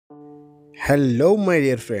Hello my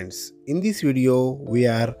dear friends, in this video we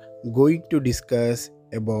are going to discuss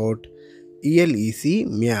about ELEC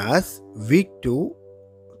Maths Week 2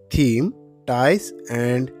 theme Toys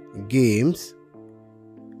and Games.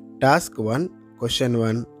 Task 1 Question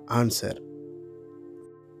 1 Answer.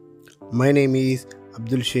 My name is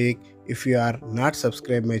Abdul Sheikh. If you are not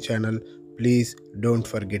subscribed my channel, please don't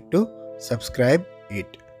forget to subscribe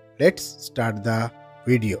it. Let's start the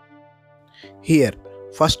video. Here,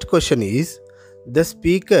 first question is, the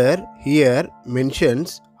speaker here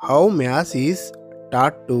mentions how maths is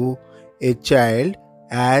taught to a child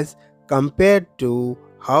as compared to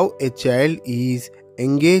how a child is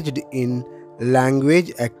engaged in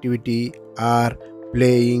language activity or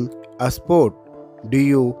playing a sport. Do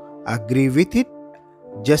you agree with it?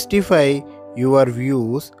 Justify your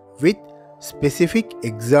views with specific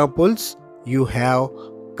examples you have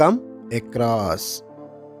come across.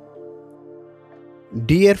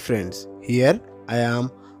 Dear friends, here I am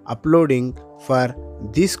uploading for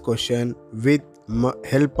this question with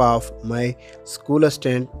help of my school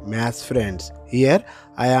assistant maths friends. Here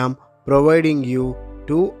I am providing you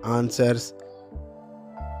two answers.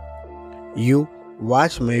 You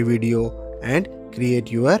watch my video and create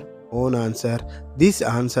your own answer. These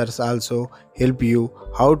answers also help you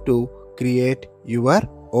how to create your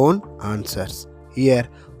own answers. Here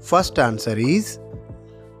first answer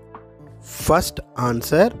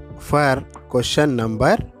for question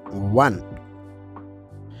number 1.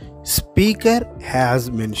 Speaker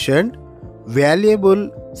has mentioned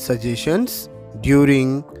valuable suggestions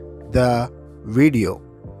during the video.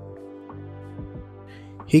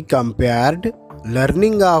 He compared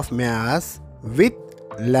learning of maths with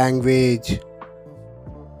language.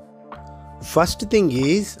 First thing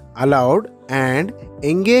is allowed and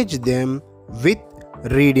engage them with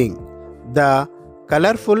reading the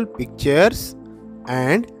colorful pictures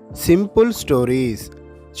and simple stories.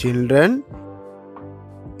 Children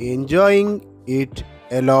enjoying it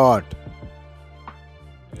a lot.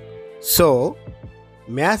 So,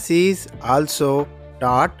 maths is also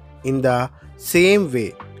taught in the same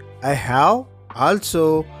way. I have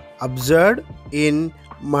also observed in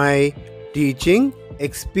my teaching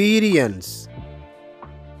experience.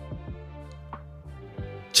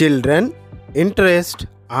 Children interest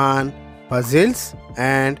on puzzles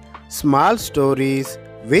and small stories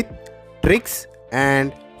with tricks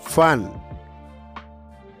and fun.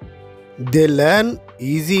 They learn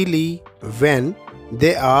easily when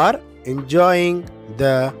they are enjoying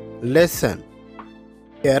the lesson.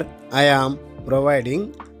 Here I am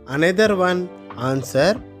providing another one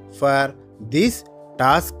answer for this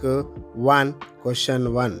task 1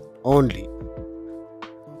 question 1 only.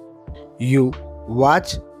 You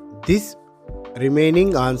watch this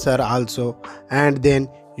remaining answer also and then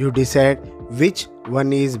you decide which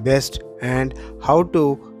one is best and how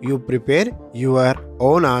to you prepare your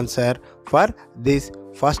own answer for this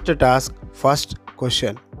first task, first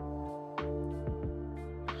question.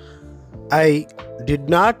 I did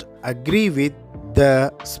not agree with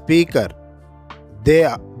the speaker.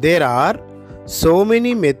 There are so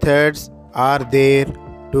many methods are there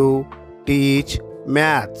to teach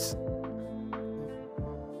maths.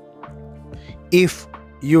 If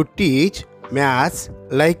you teach maths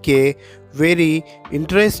like a very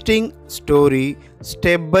interesting story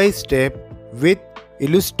step by step with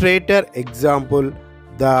illustrator example,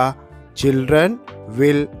 the children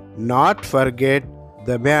will not forget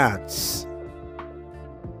the maths.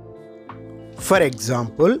 For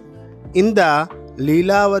example, in the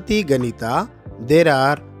Leelavati Ganita, there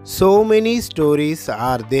are so many stories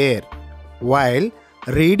are there. While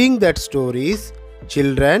reading that stories,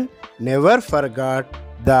 children never forgot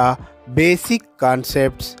the basic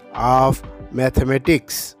concepts of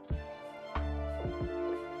mathematics.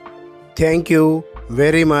 Thank you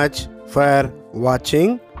very much for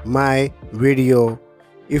watching my video.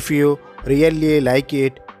 If you really like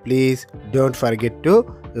it, please don't forget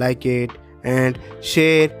to like it and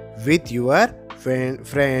share with your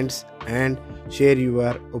friends and share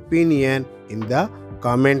your opinion in the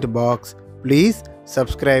comment box. Please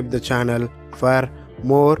subscribe the channel for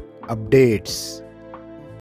more updates.